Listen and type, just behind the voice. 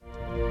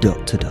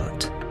Dot to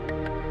Dot,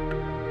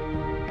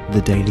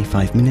 the daily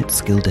 5-minute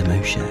skill demo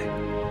show.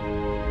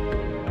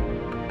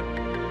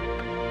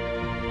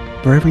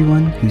 For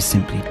everyone who's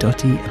simply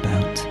dotty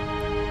about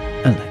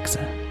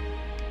Alexa.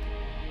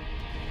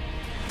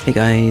 Hey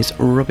guys,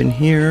 Robin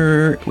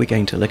here. We're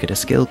going to look at a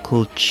skill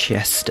called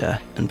Chesster,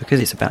 and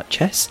because it's about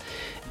chess,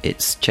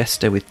 it's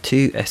Chesster with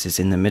 2 S's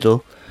in the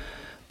middle.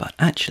 But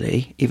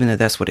actually, even though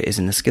that's what it is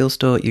in the skill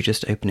store, you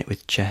just open it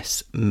with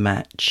Chess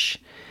Match.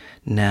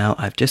 Now,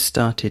 I've just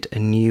started a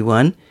new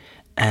one,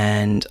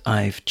 and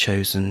I've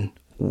chosen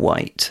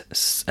white,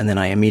 and then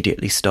I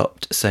immediately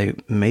stopped. So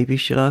maybe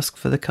she'll ask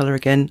for the colour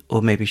again,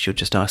 or maybe she'll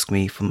just ask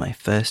me for my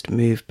first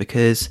move,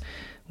 because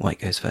white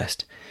goes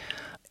first.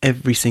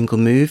 Every single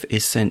move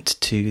is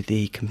sent to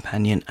the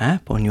companion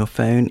app on your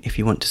phone if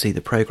you want to see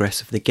the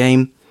progress of the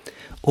game,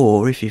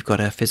 or if you've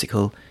got a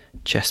physical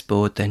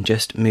chessboard, then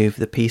just move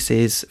the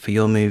pieces for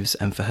your moves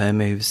and for her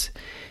moves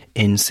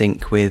in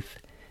sync with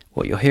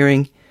what you're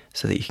hearing,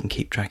 so that you can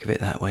keep track of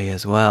it that way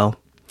as well.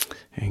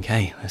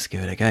 Okay, let's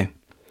give it a go.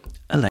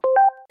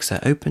 Alexa,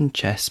 open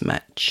Chess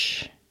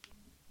Match.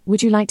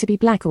 Would you like to be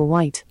black or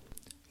white?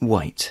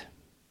 White.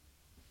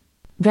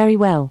 Very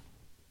well.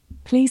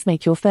 Please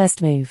make your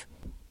first move.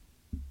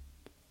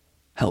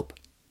 Help.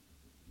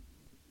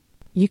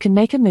 You can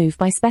make a move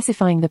by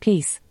specifying the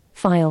piece,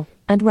 file,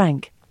 and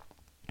rank.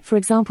 For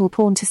example,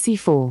 pawn to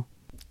c4.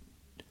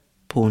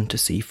 Pawn to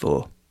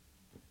c4.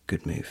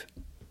 Good move.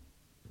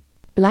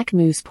 Black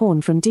moves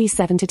pawn from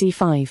d7 to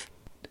d5.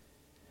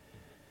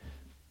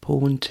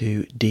 Pawn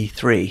to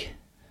d3.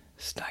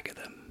 Stagger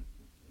them.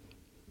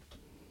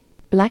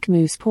 Black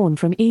moves pawn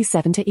from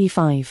e7 to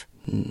e5.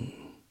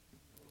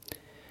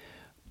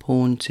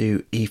 Pawn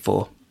to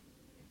e4.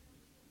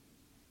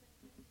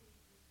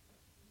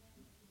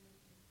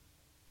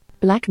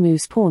 Black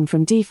moves pawn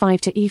from d5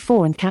 to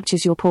e4 and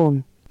captures your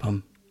pawn.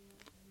 Bum.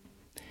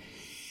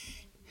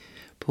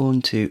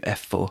 Pawn to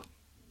f4.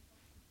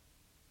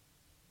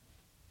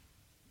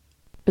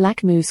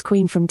 Black moves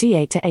queen from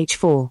d8 to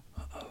h4.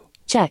 Uh-oh.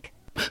 Check.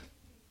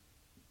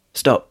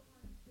 Stop.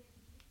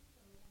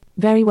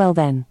 Very well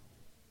then.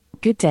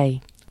 Good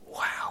day.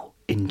 Wow,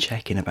 in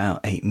check in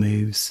about 8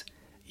 moves.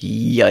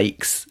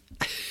 Yikes.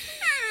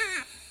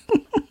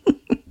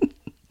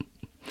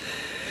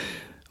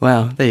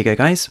 Well, there you go,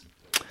 guys.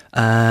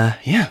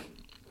 Yeah,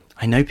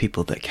 I know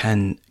people that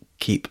can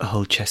keep a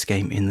whole chess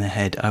game in their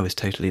head. I was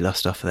totally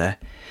lost off there,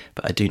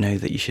 but I do know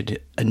that you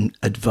should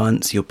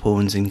advance your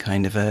pawns in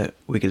kind of a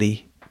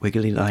wiggly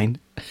line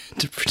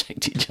to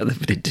protect each other,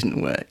 but it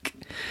didn't work.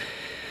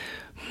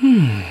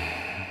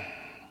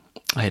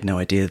 I had no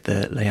idea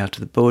the layout of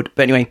the board,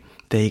 but anyway,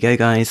 there you go,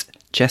 guys.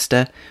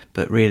 Chesster,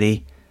 but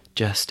really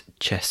just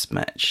Chess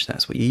Match.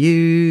 That's what you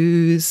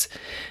use,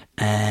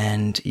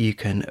 and you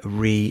can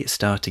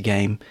restart a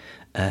game,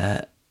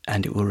 and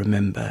it will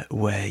remember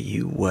where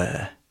you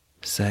were.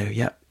 So,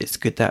 yeah, it's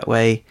good that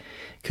way.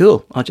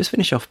 Cool. I'll just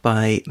finish off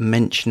by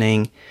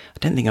mentioning, I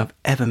don't think I've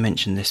ever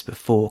mentioned this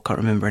before, can't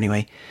remember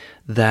anyway,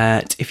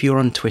 that if you're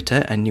on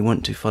Twitter and you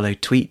want to follow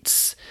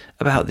tweets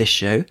about this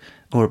show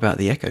or about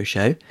the Echo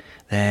Show,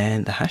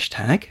 then the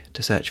hashtag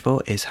to search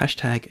for is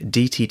hashtag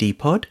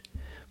DTDpod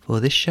for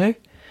this show,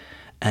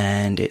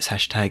 and it's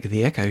hashtag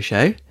the Echo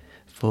Show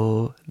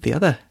for the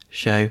other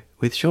show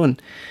with Sean.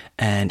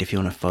 And if you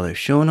want to follow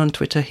Sean on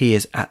Twitter, he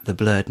is at the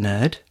Blurred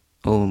Nerd,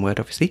 all one word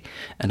obviously,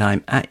 and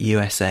I'm at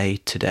USA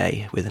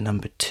Today with a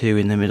number 2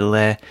 in the middle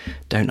there.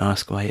 Don't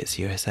ask why it's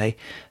USA,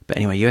 but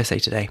anyway, USA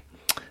Today.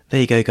 There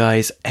you go,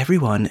 guys.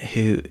 Everyone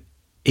who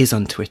is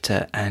on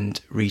Twitter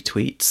and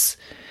retweets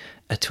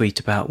a tweet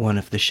about one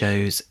of the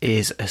shows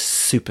is a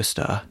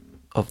superstar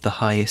of the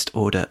highest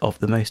order, of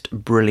the most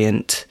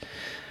brilliant,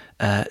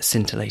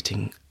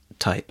 scintillating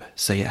type.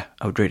 So yeah,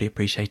 I would really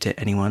appreciate it,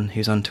 anyone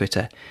who's on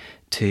Twitter,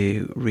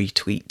 to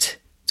retweet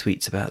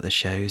tweets about the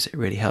shows. It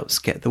really helps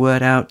get the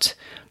word out.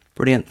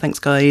 Brilliant. Thanks,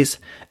 guys,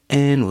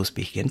 and we'll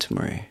speak again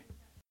tomorrow.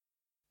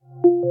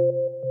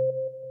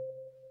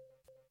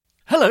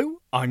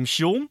 Hello, I'm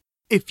Sean.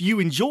 If you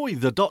enjoy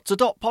the Dot to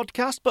Dot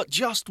podcast but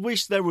just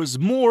wish there was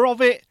more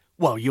of it,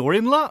 well, you're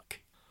in luck.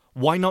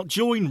 Why not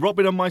join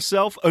Robin and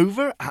myself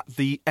over at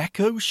the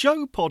Echo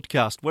Show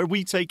podcast, where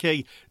we take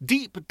a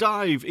deep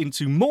dive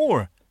into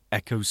more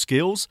Echo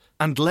skills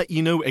and let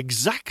you know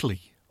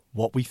exactly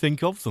what we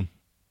think of them.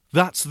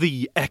 That's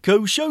the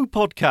Echo Show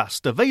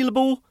podcast,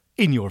 available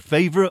in your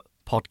favourite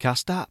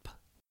podcast app.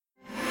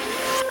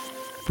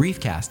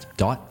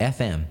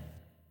 Briefcast.fm